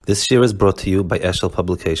This year is brought to you by Eshel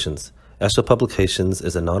Publications. Eshel Publications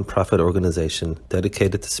is a non-profit organization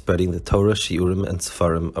dedicated to spreading the Torah, Shiurim, and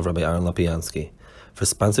Sefarim of Rabbi Aaron Lapiansky. For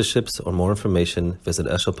sponsorships or more information, visit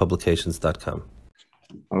eshelpublications.com.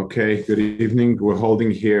 Okay, good evening. We're holding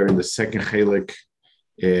here in the second Chelek,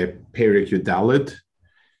 Perek Yudalid,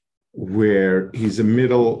 where he's in the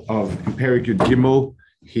middle of Perek Yud Gimel.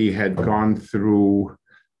 He had gone through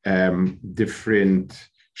different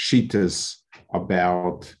shitas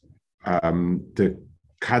about the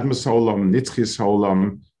Kadmas Olam, Nitzchis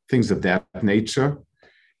Olam, things of that nature.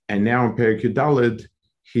 And now in Perek Yudalid,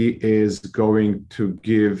 he is going to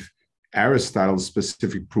give Aristotle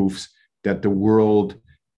specific proofs that the world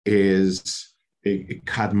is a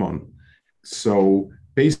Kadmon. So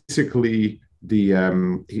basically,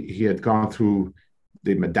 he had gone through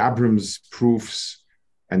the Medabrim's proofs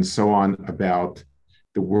and so on about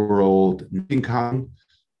the world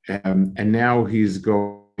and now he's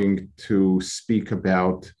going to speak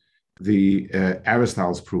about the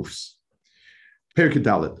Aristotle's proofs. Perek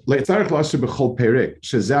Yudalid. Le'etzarech l'asher b'chol perek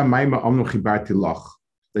shezeh ha'mayma amnu chibarti lach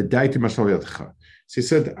le'daiti mashal yadcha. So he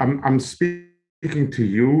said, I'm speaking to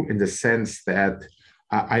you in the sense that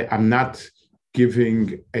I'm not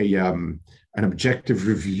giving an objective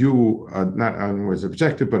review, not always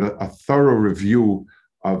objective, but a thorough review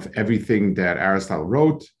of everything that Aristotle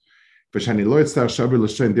wrote. I don't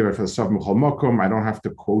have to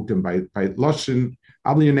quote him by Lashon.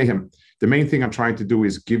 The main thing I'm trying to do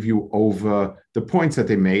is give you over the points that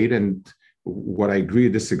they made and what I agree or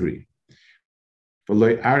disagree.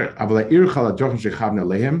 But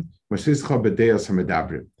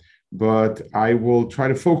I will try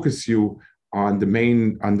to focus you on the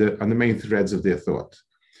main threads of their thought.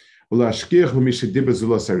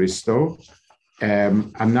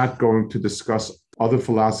 I'm not going to discuss other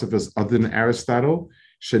philosophers other than Aristotle.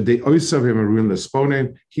 He's the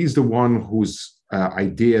one whose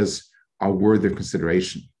ideas are worthy of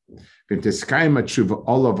consideration. And dealing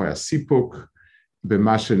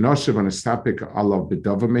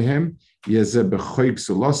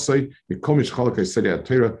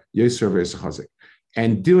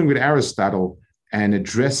with Aristotle and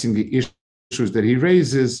addressing the issues that he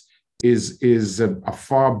raises is a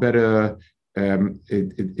far better.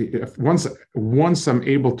 Once I'm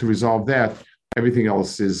able to resolve that, everything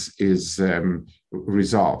else is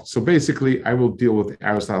resolved. So basically, I will deal with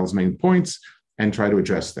Aristotle's main points and try to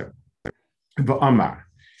address them. V'amar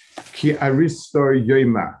ki aristor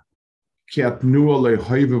yoyma ki atnua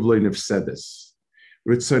lehoivav lenefsedes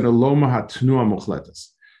ritzon aloma hatnua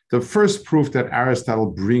muchletas. The first proof that Aristotle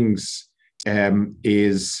brings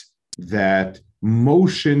is that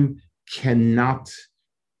motion cannot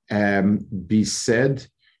be said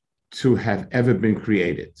to have ever been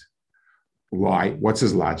created. Why? What's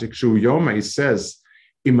his logic? Shu Yoma, he says,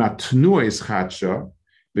 in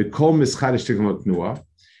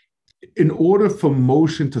order for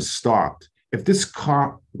motion to start, if this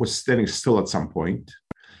car was standing still at some point,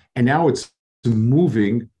 and now it's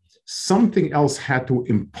moving, something else had to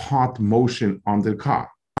impart motion on the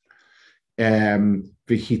car. It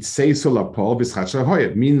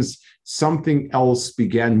means something else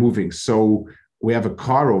began moving. So we have a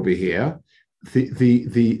car over here.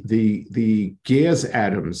 The gas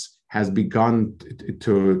atoms has begun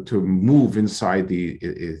to move inside the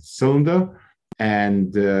cylinder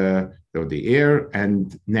and the air,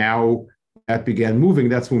 and now that began moving.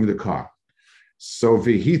 That's moving the car. So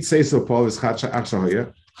v'hit seisel Paul is chacha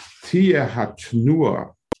achshahoya tia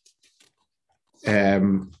hatnua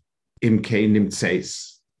imkei nimtzeis.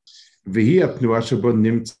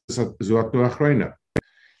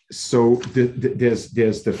 So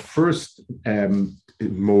there's the first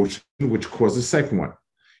motion which causes the second one.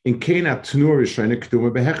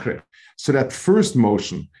 So that first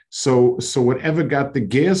motion, so whatever got the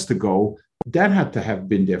gas to go, that had to have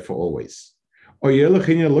been there for always. Or it'll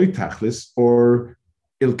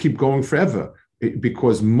keep going forever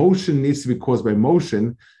because motion needs to be caused by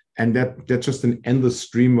motion, and that's just an endless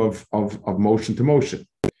stream of motion to motion.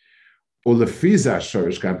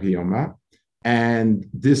 And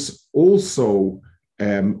this also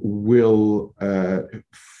will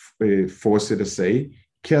force it to say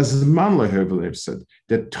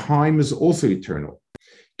that time is also eternal.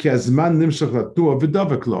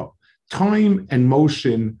 Time and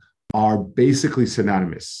motion are basically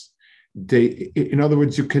synonymous. In other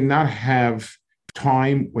words, you cannot have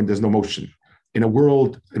time when there's no motion. In a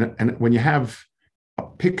world, and when you have a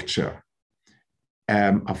picture,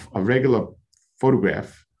 a regular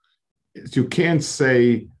photograph, you can't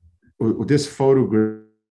say this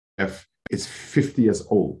photograph is 50 years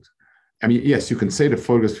old. I mean, yes, you can say the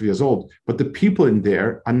photo is 50 years old, but the people in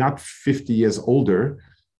there are not 50 years older.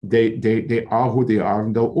 They are who they are,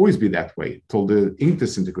 and they'll always be that way till the ink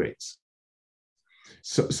disintegrates.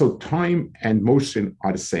 So time and motion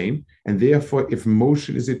are the same, and therefore, if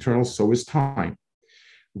motion is eternal, so is time.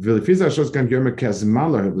 So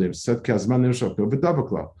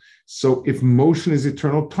if motion is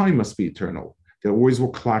eternal, time must be eternal. There always were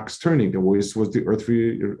clocks turning. There always was the earth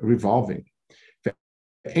revolving.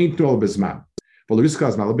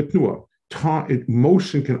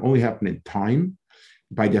 Motion can only happen in time.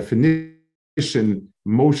 By definition,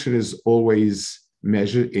 motion is always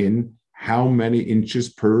measured in how many inches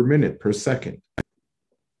per minute, per second.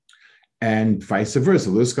 And vice versa.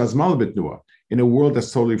 In a world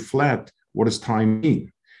that's totally flat, what does time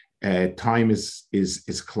mean? Time is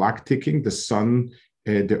clock ticking, the sun,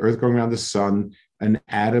 the earth going around the sun, an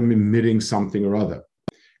atom emitting something or other.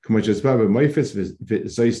 So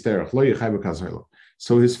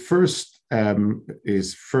his first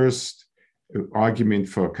argument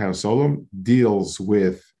for Karasolam deals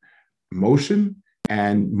with motion,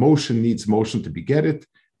 and motion needs motion to beget it,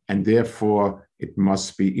 and therefore it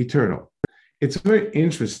must be eternal. It's very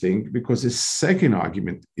interesting because his second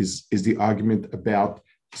argument is the argument about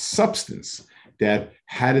substance, that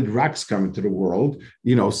how did rocks come into the world?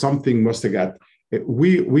 Something must have got.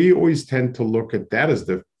 We always tend to look at that as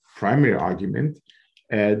the primary argument.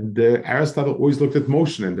 And Aristotle always looked at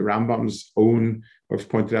motion, and the Rambam's own, I've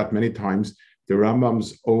pointed out many times, the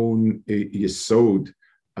Rambam's own yesod,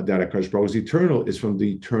 that HaKadosh Baruch Hu is eternal, is from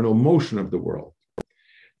the eternal motion of the world.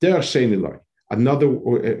 Another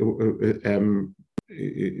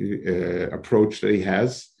approach that he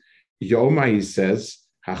has, Yoma, he says,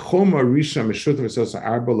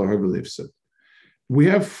 we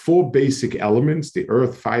have four basic elements: the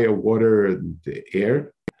earth, fire, water, and the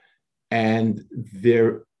air. And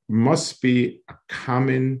there must be a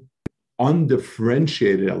common,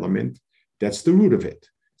 undifferentiated element that's the root of it.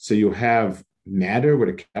 So you have matter with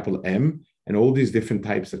a capital M and all these different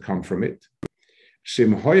types that come from it.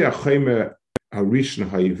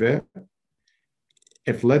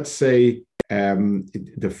 If, let's say,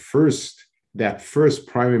 that first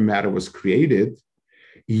primary matter was created,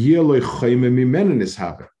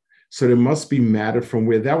 so there must be matter from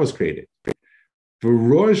where that was created.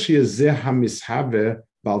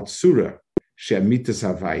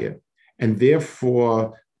 And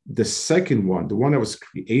therefore, the second one, the one that was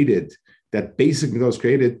created, that basically was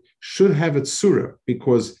created, should have its surah,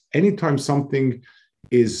 because anytime something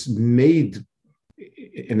is made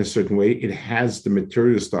in a certain way, it has the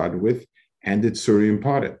material started with and its surah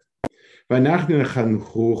imparted. But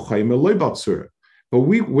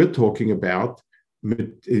we're talking about,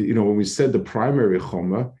 when we said the primary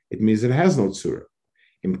choma, it means it has no surah.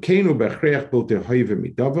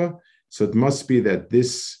 So it must be that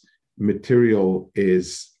this material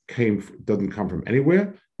doesn't come from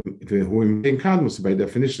anywhere. By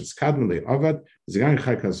definition, it's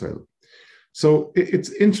so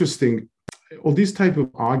it's interesting. All these type of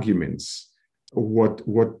arguments, what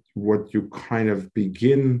you kind of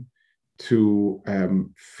begin to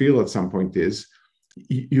feel at some point is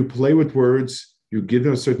you play with words, you give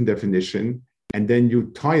them a certain definition, and then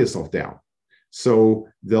you tie yourself down. So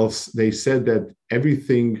they said that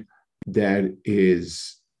everything that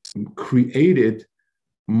is created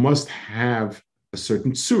must have a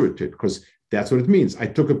certain surah to it, because that's what it means. I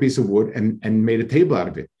took a piece of wood and made a table out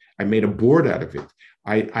of it. I made a board out of it.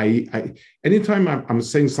 Anytime I'm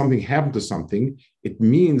saying something happened to something, it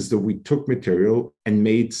means that we took material and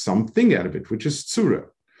made something out of it, which is surah.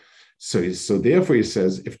 So therefore, he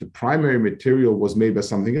says, if the primary material was made by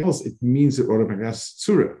something else, it means it automatically has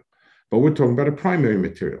surah. But we're talking about a primary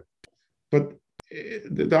material. But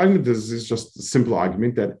the argument is just a simple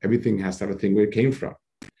argument that everything has to have a thing where it came from.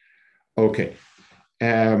 Okay.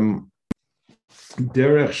 Derech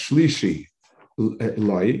Shlishi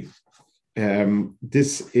Loi.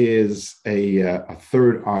 This is a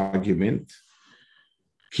third argument.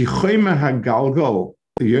 The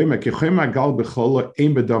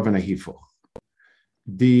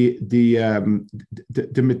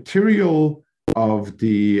material of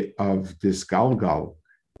this galgal,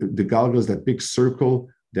 the galgal is that big circle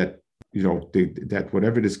that that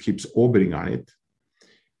whatever it is keeps orbiting on it,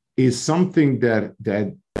 is something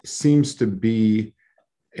that seems to be,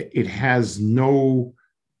 it has no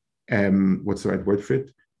what's the right word for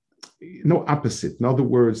it? No opposite. In other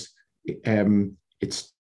words,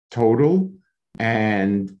 it's total,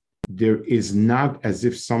 and there is not as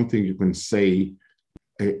if something you can say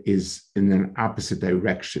is in an opposite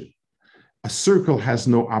direction. A circle has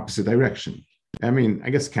no opposite direction. I mean, I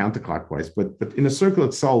guess counterclockwise, but in a circle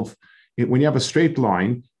itself, When you have a straight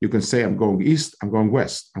line, you can say, I'm going east, I'm going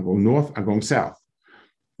west, I'm going north, I'm going south.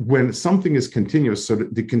 When something is continuous, so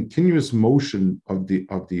the continuous motion of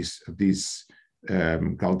these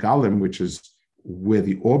galgalim, which is where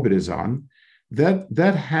the orbit is on,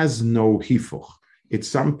 that has no hifuch. It's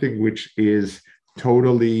something which is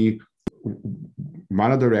totally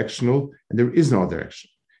monodirectional, and there is no direction.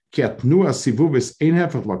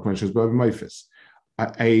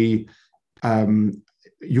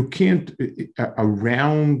 You can't, a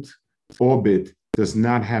round orbit does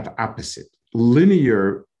not have opposite.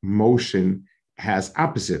 Linear motion has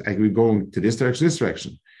opposite. I could be going to this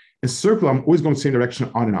direction. In circle, I'm always going the same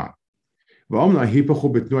direction on and on.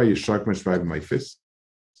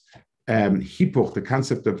 Hipuch, the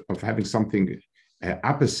concept of having something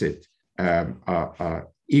opposite,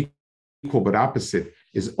 equal but opposite,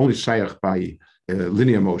 is only shaykh by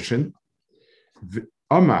linear motion.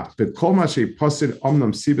 Now,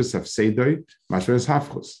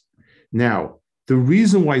 the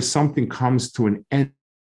reason why something comes to an end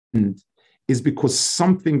is because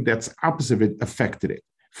something that's opposite of it affected it.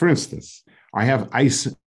 For instance, I have ice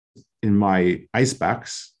in my ice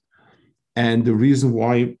box, and the reason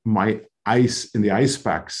why my ice in the ice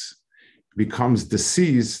box becomes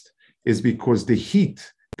deceased is because the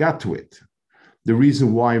heat got to it. The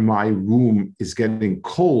reason why my room is getting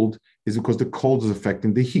cold is because the cold is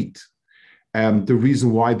affecting the heat. The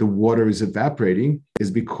reason why the water is evaporating is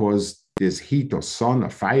because there's heat or sun or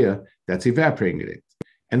fire that's evaporating it,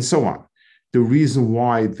 and so on. The reason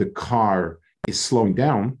why the car is slowing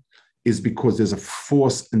down is because there's a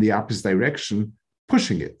force in the opposite direction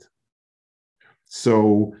pushing it.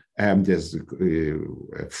 So there's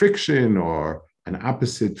friction or an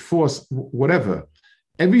opposite force, whatever.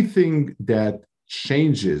 Everything that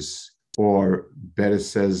changes, or better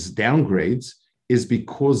says downgrades, is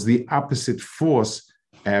because the opposite force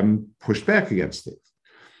pushed back against it.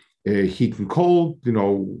 Heat and cold,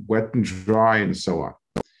 wet and dry, and so on.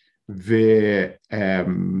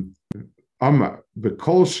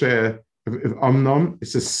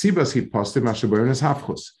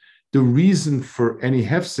 The reason for any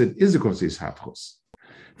hefset is because it's hafchus.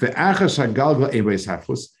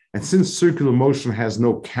 And since circular motion has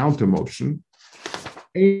no counter motion,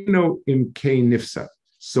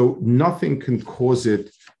 so nothing can cause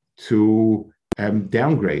it to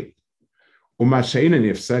downgrade.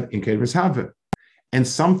 And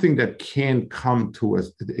something that can't come to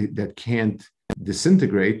us, that can't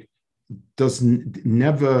disintegrate,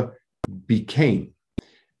 never became.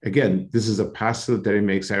 Again, this is a passage that he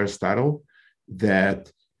makes Aristotle,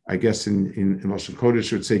 that I guess in Lashon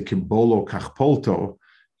Kodesh would say kibolo kachpolto,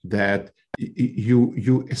 that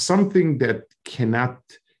you something that cannot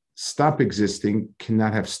stop existing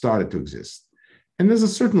cannot have started to exist. And there's a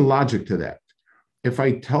certain logic to that. If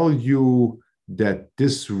I tell you that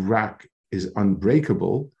this rock is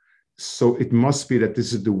unbreakable, so it must be that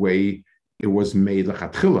this is the way it was made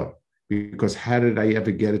lechatchila, because how did I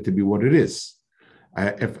ever get it to be what it is?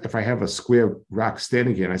 If I have a square rock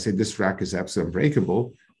standing here and I say this rock is absolutely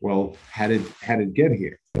unbreakable, well, how did it get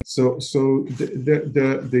here? So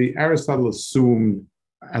the Aristotle assumed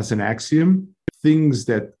as an axiom, things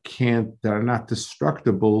that are not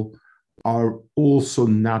destructible are also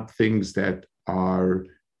not things that are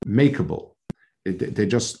makeable. They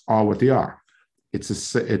just are what they are.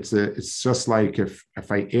 It's just like if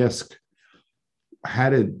I ask,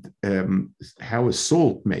 how is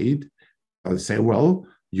salt made? I'll say, well,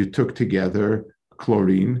 you took together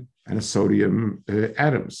chlorine and a sodium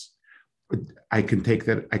atoms. I can take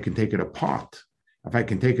it apart. If I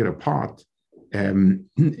can take it apart,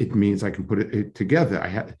 it means I can put it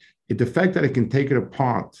together. The fact that I can take it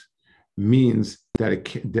apart means that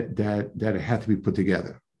it had to be put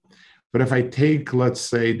together. But if I take, let's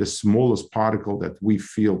say, the smallest particle that we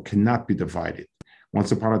feel cannot be divided,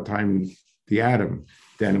 once upon a time, the atom,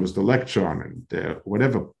 then it was the electron, and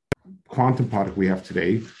whatever quantum particle we have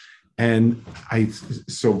today. And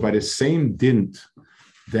so by the same dint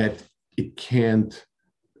that it can't,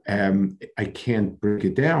 I can't break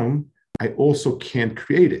it down, I also can't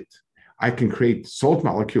create it. I can create salt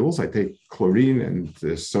molecules. I take chlorine and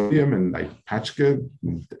sodium and I patchka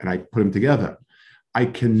and I put them together. I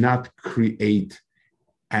cannot create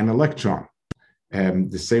an electron.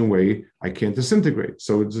 The same way I can't disintegrate.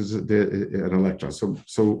 So it's an electron.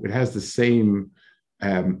 So it has the same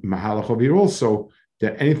mahalach over here also,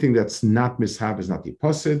 that anything that's not mishav is not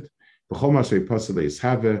yiposid. B'chol ma sheyiposid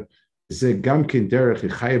le'yishave, ze gamkin derech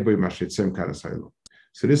yichayev b'y ma sheyitzem karas ha'olam.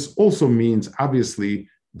 So this also means, obviously,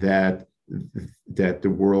 that the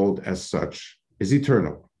world as such is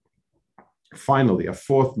eternal. Finally, a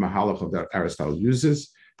fourth mahalach that Aristotle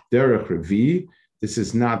uses derech revi. This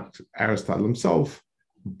is not Aristotle himself,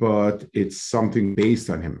 but it's something based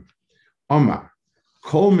on him. Omar,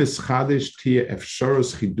 kol mischadish tia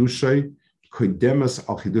efsharos chidushay kodemas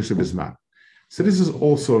al chidushay bizman. So this is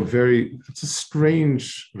also it's a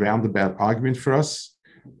strange roundabout argument for us,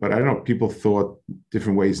 but I don't know, people thought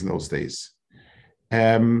different ways in those days.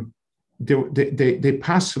 They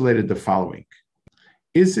postulated the following.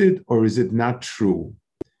 Is it or is it not true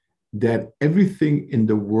that everything in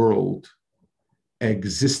the world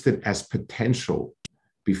existed as potential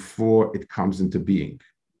before it comes into being?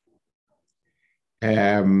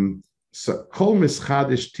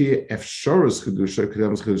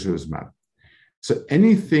 So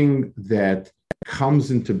anything that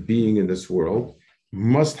comes into being in this world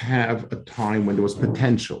must have a time when there was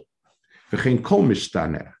potential. The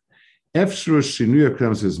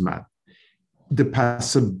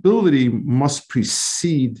possibility must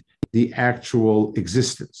precede the actual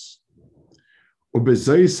existence. And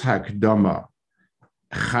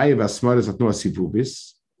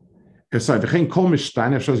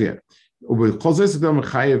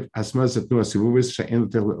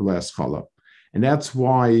that's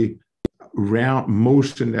why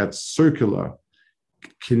motion that's circular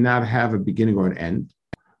cannot have a beginning or an end.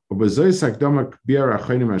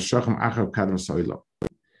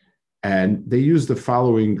 And they use the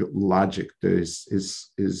following logic.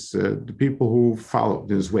 The people who followed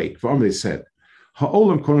in his wake. They said,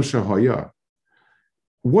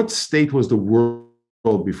 what state was the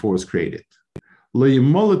world before it was created? The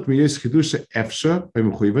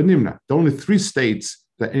only three states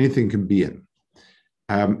that anything can be in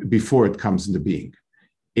before it comes into being.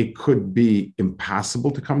 It could be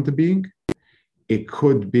impossible to come to being. It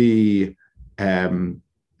could be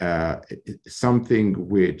something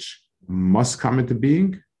which must come into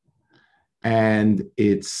being, and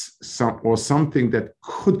it's something that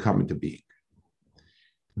could come into being.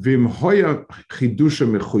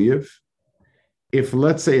 If,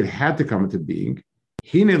 let's say, it had to come into being,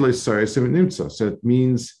 so it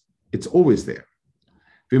means it's always there.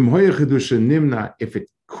 If it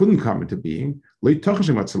couldn't come into being,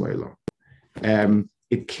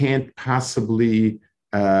 it can't possibly,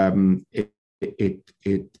 it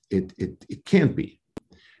can't be.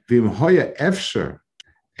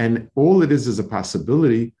 And all it is a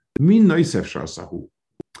possibility. Where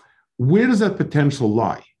does that potential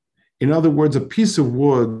lie? In other words, a piece of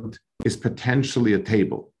wood is potentially a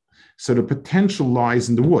table. So the potential lies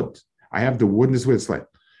in the wood. I have the wood, and this is where it's like.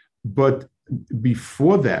 But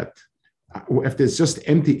before that, if there's just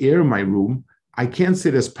empty air in my room, I can't say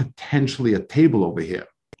there's potentially a table over here.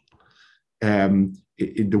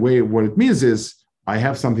 What it means is I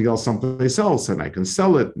have something else someplace else, and I can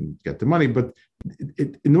sell it and get the money. But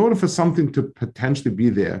in order for something to potentially be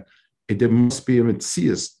there, there must be a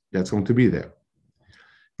metzias that's going to be there.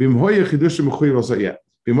 And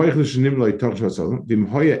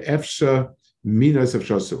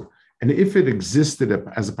if it existed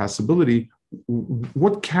as a possibility,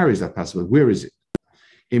 what carries that possibility? Where is it?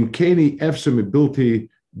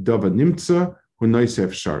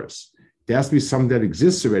 There has to be something that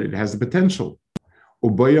exists already. It has the potential.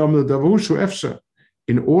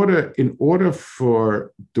 In order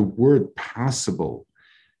for the word possible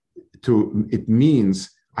it means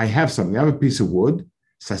I have something. I have a piece of wood.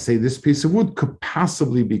 So I say this piece of wood could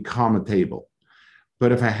possibly become a table.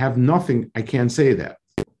 But if I have nothing, I can't say that.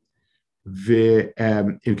 So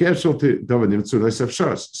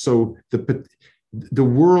the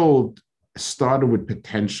world started with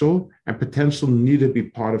potential, and potential needed to be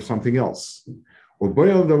part of something else.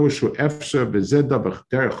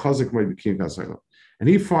 And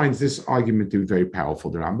he finds this argument to be very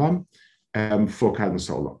powerful, the Rambam, for Kadmon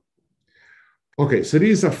Solam. Okay, so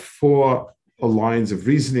these are four lines of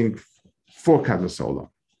reasoning for Kadmon Solam.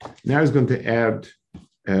 Now he's going to add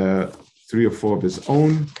 3 or 4 of his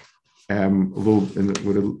own, with a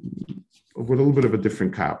little bit of a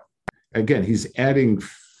different cap. Again, he's adding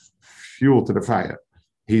fuel to the fire.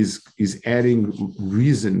 He's adding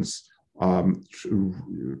reasons,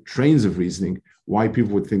 trains of reasoning why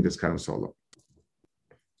people would think this kind of solo.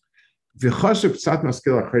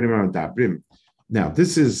 Now,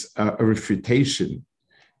 this is a refutation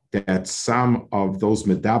that some of those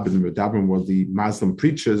medabrim were the Muslim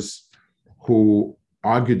preachers who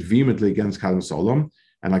argued vehemently against Kadmon Solam.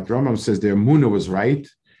 And like the Rambam says, their emunah was right,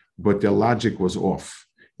 but their logic was off.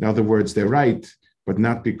 In other words, they're right, but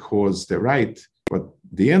not because they're right, but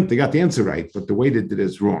they got the answer right, but the way they did it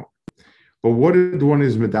is wrong. But what did one of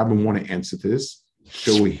his medabrim want to answer to this?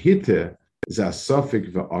 Shohite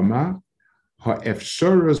zasofik ve'oma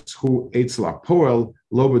ha'efsharus hu eitzel hapoel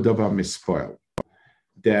lo b'davar mispoel.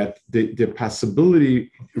 that the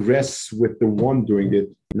possibility rests with the one doing it,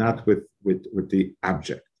 not with the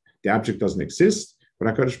object. The object doesn't exist,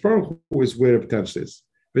 but HaKadosh Baruch Hu is where the potential is.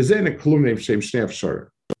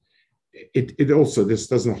 It also, this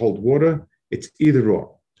doesn't hold water, it's either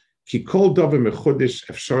or. Ki kol davar mechudesh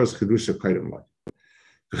efsharas chidusha koydem lo.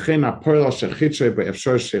 V'chein ha'poel al shechitshei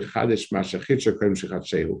be'efsharas shechadesh ma shechitshei koydem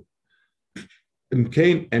shechadshehu.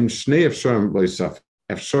 Imkein em shnei efsharim lo yisaf.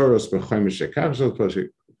 Efsharas b'choym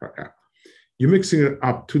shekach. You're mixing it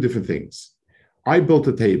up two different things. I built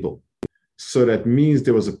a table, so that means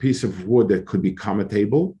there was a piece of wood that could become a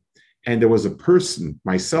table, and there was a person,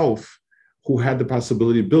 myself, who had the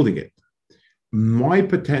possibility of building it. My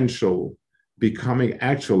potential becoming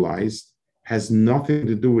actualized has nothing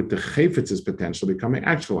to do with the Chayfitz's potential becoming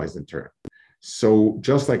actualized in turn. So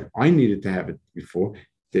just like I needed to have it before,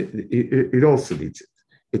 it also needs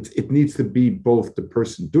it. It needs to be both the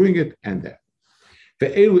person doing it and that. So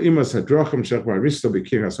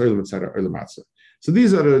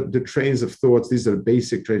these are the trains of thoughts, these are the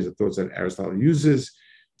basic trains of thoughts that Aristotle uses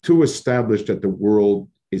to establish that the world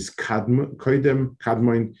is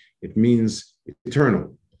kadmoin, it means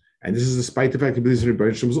eternal. And this is despite the fact that the Rebbe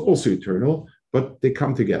was also eternal, but they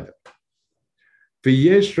come together.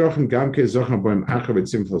 There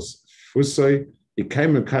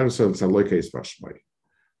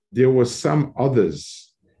were some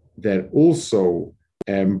others that also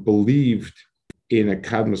believed in a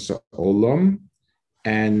kadmos olam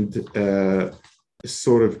and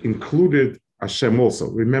sort of included Hashem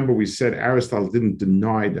also. Remember, we said Aristotle didn't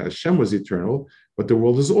deny that Hashem was eternal, but the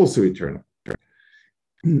world is also eternal.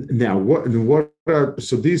 Now,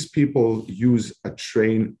 so these people use a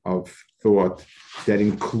train of thought that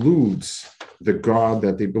includes the God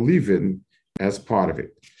that they believe in as part of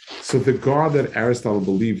it. So the God that Aristotle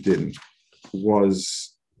believed in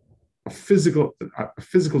was a physical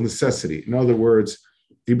necessity. In other words,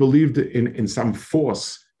 he believed in some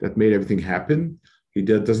force that made everything happen. He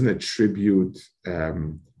doesn't attribute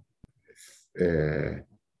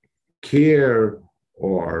care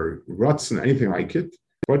or ruts and anything like it,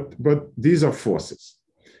 but these are forces.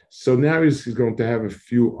 So now he's going to have a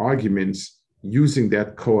few arguments using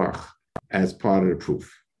that koach as part of the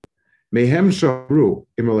proof. Mehem shabru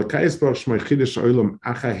imalakayis bar shmei chidesh olam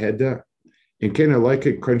acha heda in kena like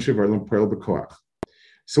konshiv olam poel b'koach.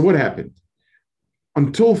 So what happened?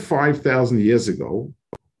 Until 5,000 years ago,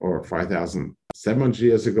 or 5,700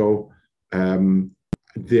 years ago,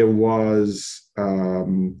 there was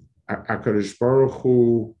HaKadosh Baruch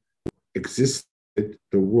Hu existed,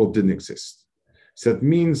 the world didn't exist. So that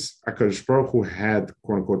means HaKadosh Baruch Hu had,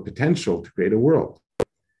 quote unquote, potential to create a world.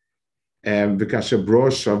 And when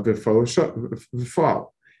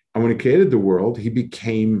he created the world, he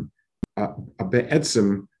became a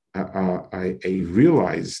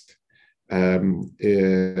realized a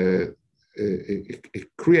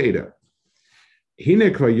creator.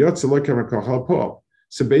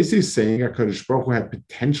 So basically saying HaKadosh Baruch Hu had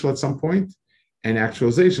potential at some point and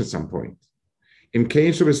actualization at some point. So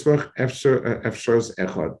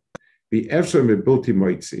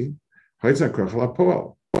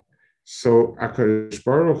HaKadosh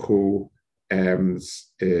Baruch Hu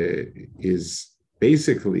is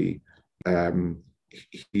basically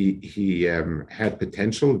he had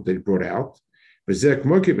potential that he brought out. So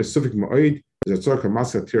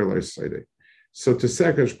to say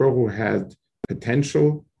HaKadosh Baruch Hu had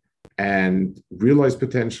potential and realized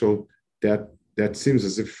potential, that seems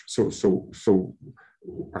as if so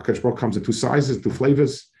HaKadosh Baruch Hu comes in two sizes, two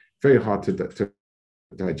flavors, very hard to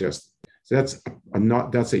digest. So that's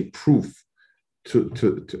a proof to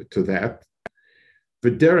that.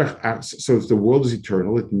 So if the world is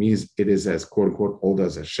eternal, it means it is as quote unquote old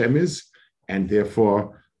as Hashem is, and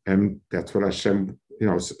therefore that's what Hashem,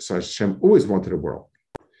 so Hashem always wanted a world.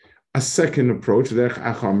 A second approach, why?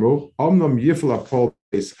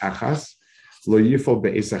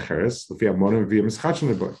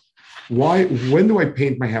 When do I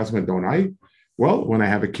paint my house? When don't I? Well, when I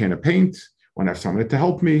have a can of paint, when I have someone to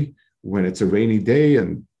help me, when it's a rainy day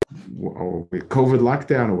or with COVID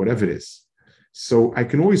lockdown or whatever it is. So I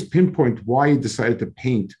can always pinpoint why he decided to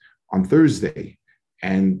paint on Thursday,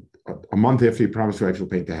 and a month after he promised me I will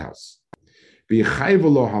paint the house.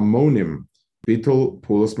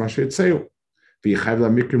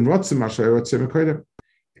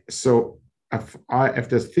 So if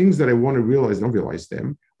there's things that I want to realize, don't realize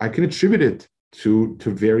them, I can attribute it to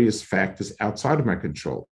various factors outside of my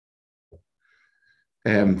control.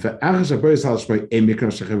 There's no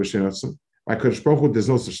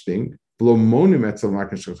such thing.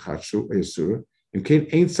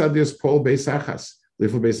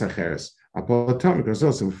 If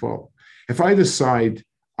I decide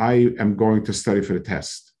I am going to study for the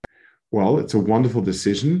test, well, it's a wonderful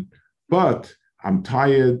decision, but I'm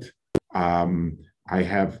tired. I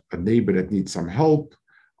have a neighbor that needs some help.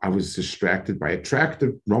 I was distracted by a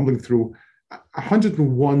tractor rumbling through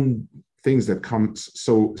 101 things that come.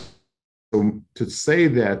 So to say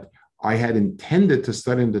that I had intended to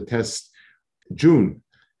study in the test June,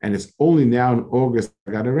 and it's only now in August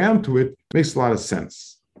I got around to it, makes a lot of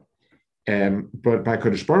sense. But by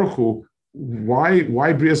Kodesh Baruch Hu, why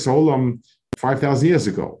Brias Olam 5,000 years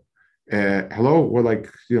ago? Hello, we're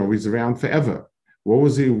he's around forever. What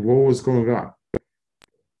was going on?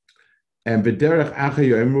 And B'derech Acha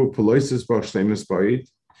Yoemru Peloises Bar Shleimus Ba'id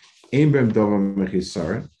Ein Bem Davar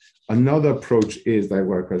Mechisar. Another approach is that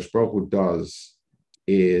what Kodesh Baruch Hu does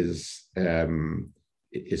is Shalom.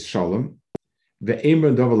 Ve'ein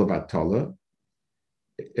Bem Davar Levatala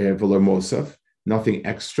V'lo Mosaf. Nothing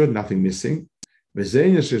extra, nothing missing.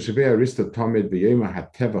 V'zein Sheshevei Arista Tamid V'yema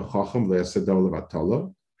Hateva Chacham Le'aseh Davar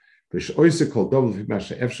Levatala V'shoyse Kol Davar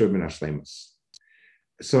V'mashe Efshar Min HaShleimus.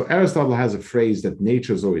 So Aristotle has a phrase that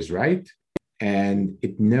nature is always right, and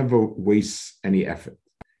it never wastes any effort.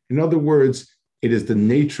 In other words, it is the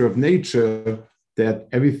nature of nature that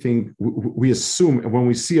everything we assume, and when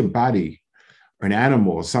we see a body or an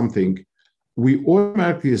animal or something, we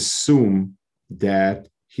automatically assume that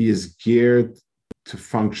he is geared to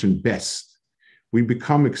function best. We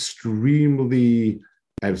become extremely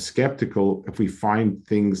skeptical if we find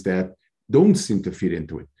things that don't seem to fit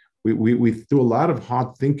into it. We do a lot of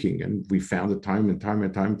hard thinking, and we found it time and time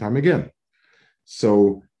again.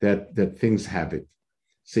 So that things have it.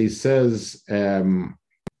 So he says, Aristotle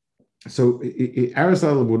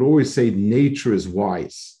would always say nature is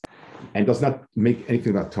wise and does not make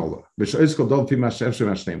anything about Torah.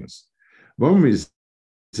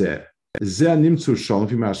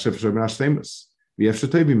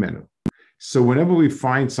 So whenever we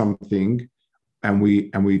find something, and we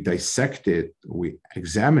dissect it, we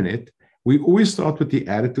examine it, we always start with the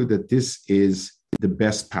attitude that this is the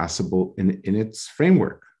best possible in its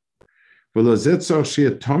framework. So if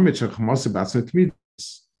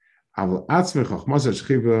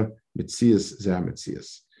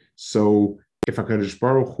HaKadosh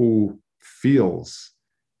Baruch Hu feels,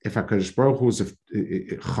 if HaKadosh Baruch Hu's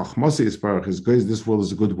Chachmasi Baruch is good, this world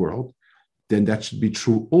is a good world, then that should be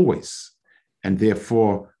true always. And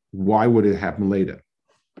therefore, why would it happen later?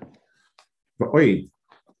 But he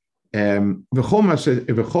says,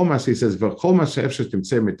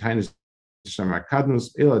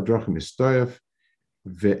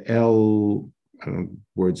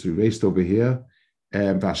 words erased over here,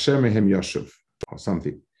 or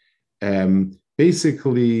something.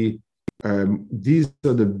 Basically, these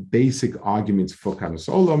are the basic arguments for Kadosh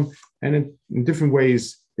Olam, and in different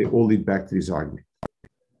ways, they all lead back to these arguments.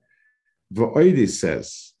 V'oidi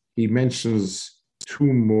says, he mentions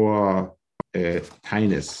two more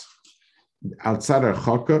tainis. Outside our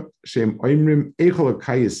chaka, shem oimrim echol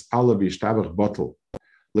akayis ala b'ishtabach bottle.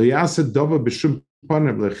 Lo yaseh dova b'shum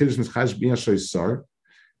panev lechidish mischash b'ina shoysar.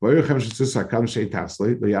 V'oyochem shetzus hakam shei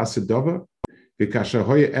taslei. Lo yaseh dova v'kasher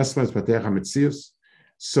hoye esmas patech hametzius.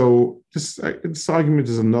 So this argument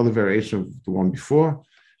is another variation of the one before.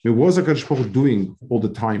 What was HaKadosh Baruch Hu doing all the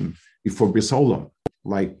time before Bris Olam,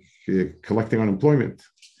 like collecting unemployment?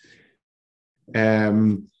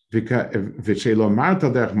 V'sheilo marta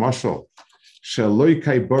derech mashal sheloi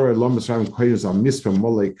kai bora lo misraim koyes al mispa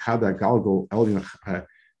molei kada galgo elvin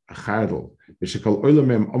chardel v'shekol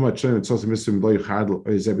oilamem omat shem etzos misrim loy chardel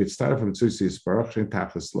oizebit star from tzusi isparach shen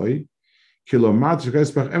tachas loy kilo marta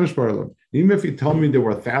shekais bach emesh barlam. Even if you tell me there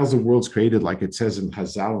were 1,000 worlds created, like it says in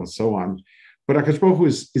Chazal and so on, but HaKadosh Baruch Hu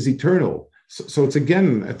is eternal. So it's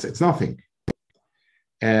again, it's nothing.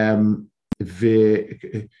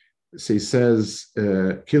 So he says,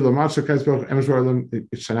 in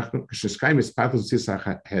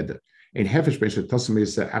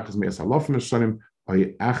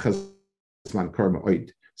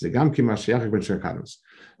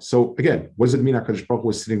so again, what does it mean HaKadosh Baruch Hu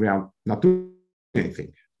was sitting around not doing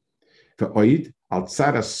anything? The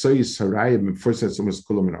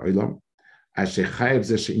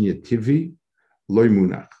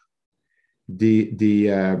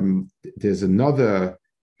there's another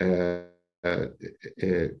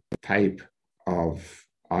type of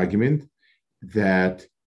argument that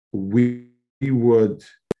we would,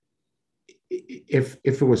 if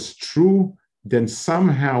it was true, then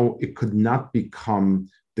somehow it could not become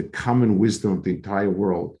the common wisdom of the entire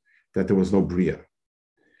world that there was no Bria.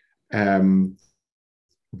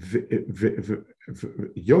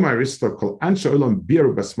 Yom Aristo called Ansha Olam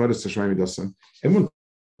Bir Basmaris Tashmai Midasan. Everyone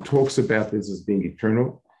talks about this as being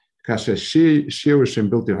eternal. That's why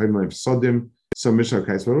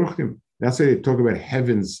they talk about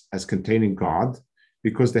heavens as containing God,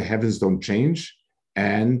 because the heavens don't change,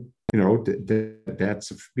 and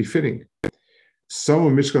that's befitting.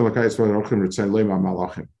 Some Mishkan Lakais Varochem Ritzain Leima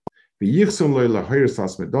Malachim. V'yichson Leila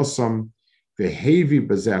Hayrsas Medosam. V'hevi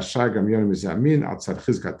Bazeh Shagam Yonim Zamin Atzad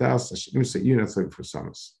Chizkatas Ashim Se'in Atzad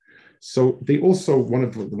Fusamas. So they also one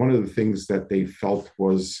of the things that they felt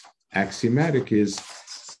was axiomatic is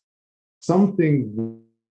something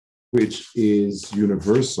which is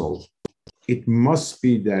universal. It must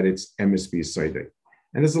be that it's MSB Saideh.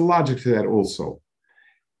 And there's a logic to that also.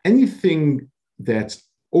 Anything that's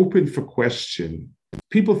open for question,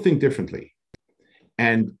 people think differently.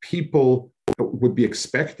 And people would be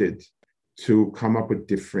expected to come up with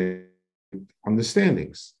different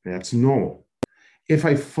understandings. That's normal. If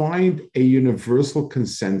I find a universal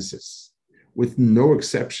consensus with no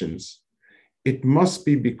exceptions, it must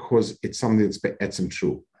be because it's something that's etzem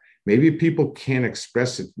true. Maybe people can't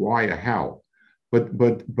express it why or how,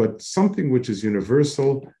 but something which is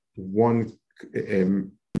universal, one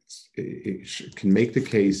can make the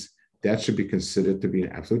case that should be considered to be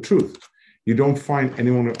an absolute truth. You don't find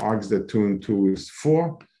anyone who argues that 2 and 2 is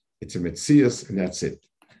 4. It's a metzias, and that's it.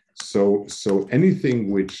 So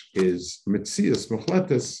anything which is metzias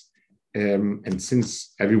muchletes, and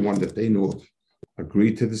since everyone that they know of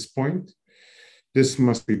agreed to this point, this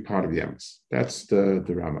must be part of the emes. That's the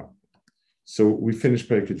Rama. So we finished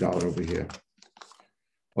Perek Yudal over here.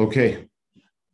 Okay,